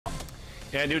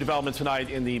And new development tonight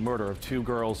in the murder of two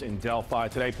girls in Delphi.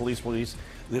 Today, police released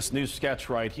this new sketch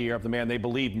right here of the man they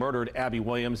believe murdered Abby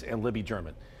Williams and Libby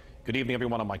German. Good evening,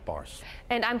 everyone. I'm Mike Bars.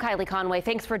 And I'm Kylie Conway.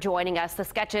 Thanks for joining us. The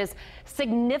sketch is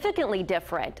significantly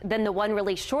different than the one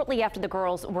released shortly after the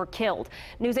girls were killed.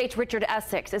 News 8's Richard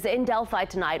Essex is in Delphi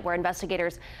tonight, where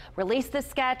investigators released this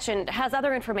sketch and has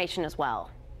other information as well.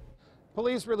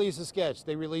 Police released a sketch.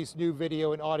 They released new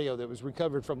video and audio that was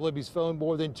recovered from Libby's phone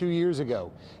more than 2 years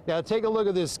ago. Now take a look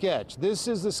at this sketch. This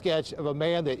is the sketch of a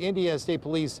man that Indiana State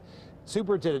Police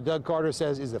Superintendent Doug Carter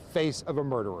says is the face of a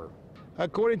murderer.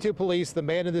 According to police, the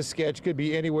man in this sketch could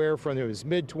be anywhere from his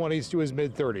mid-20s to his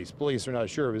mid-30s. Police are not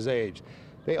sure of his age.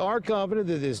 They are confident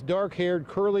that this dark-haired,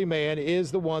 curly man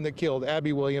is the one that killed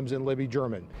Abby Williams and Libby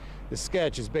German. The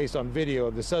sketch is based on video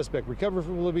of the suspect recovered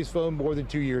from Libby's phone more than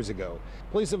 2 years ago.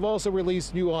 Police have also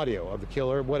released new audio of the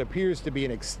killer, what appears to be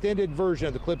an extended version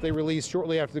of the clip they released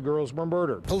shortly after the girls were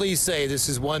murdered. Police say this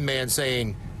is one man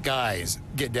saying, "Guys,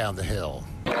 get down the hill."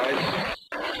 Guys,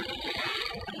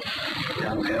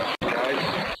 down the hill.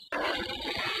 Guys,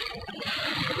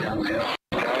 down the hill.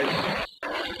 Guys,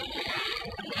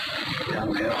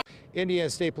 down the hill. Indiana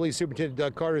State Police Superintendent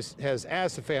Doug Carter has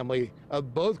asked the family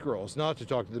of both girls not to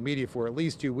talk to the media for at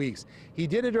least 2 weeks. He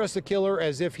did address the killer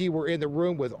as if he were in the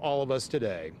room with all of us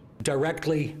today.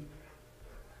 Directly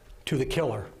to the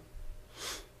killer,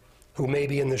 who may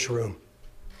be in this room.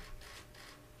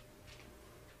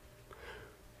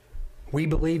 We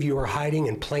believe you are hiding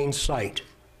in plain sight.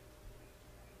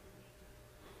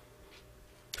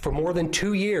 For more than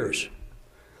 2 years,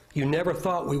 you never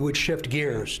thought we would shift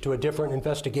gears to a different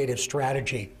investigative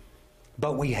strategy,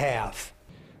 but we have.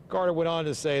 Carter went on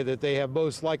to say that they have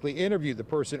most likely interviewed the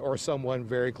person or someone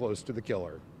very close to the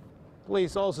killer.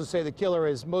 Police also say the killer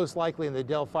is most likely in the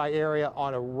Delphi area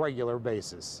on a regular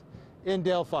basis. In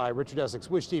Delphi, Richard Essex,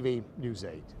 Wish TV, News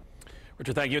 8.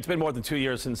 Richard, thank you. It's been more than 2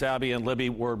 years since Abby and Libby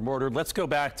were murdered. Let's go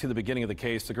back to the beginning of the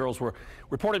case. The girls were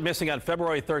reported missing on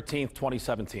February 13th,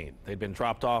 2017. They'd been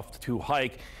dropped off to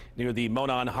hike near the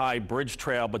Monon High Bridge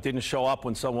Trail, but didn't show up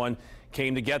when someone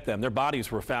came to get them. Their bodies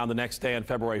were found the next day on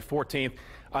February 14th.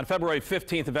 On February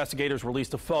 15th, investigators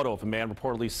released a photo of a man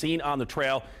reportedly seen on the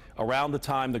trail around the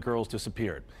time the girls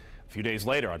disappeared. A few days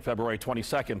later, on February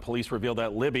 22nd, police revealed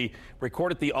that Libby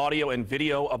recorded the audio and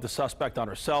video of the suspect on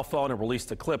her cell phone and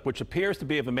released a clip which appears to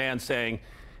be of a man saying,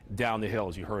 "Down the hill,"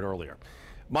 as you heard earlier.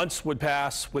 Months would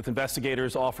pass with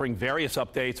investigators offering various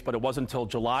updates, but it wasn't until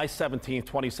July 17,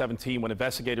 2017, when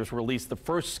investigators released the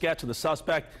first sketch of the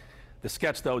suspect. The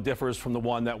sketch, though, differs from the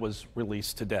one that was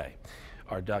released today.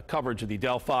 Our coverage of the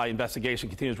Delphi investigation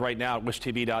continues right now at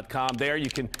wishtv.com. There you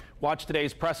can watch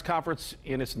today's press conference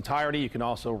in its entirety. You can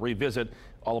also revisit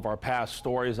all of our past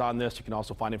stories on this. You can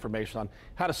also find information on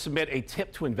how to submit a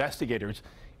tip to investigators.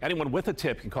 Anyone with a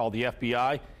tip can call the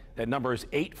FBI. That number is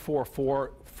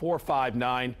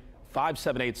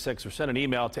 844-459-5786, or send an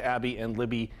email to Abby and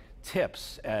Libby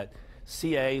Tips at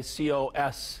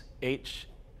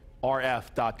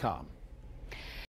cacoshrf.com.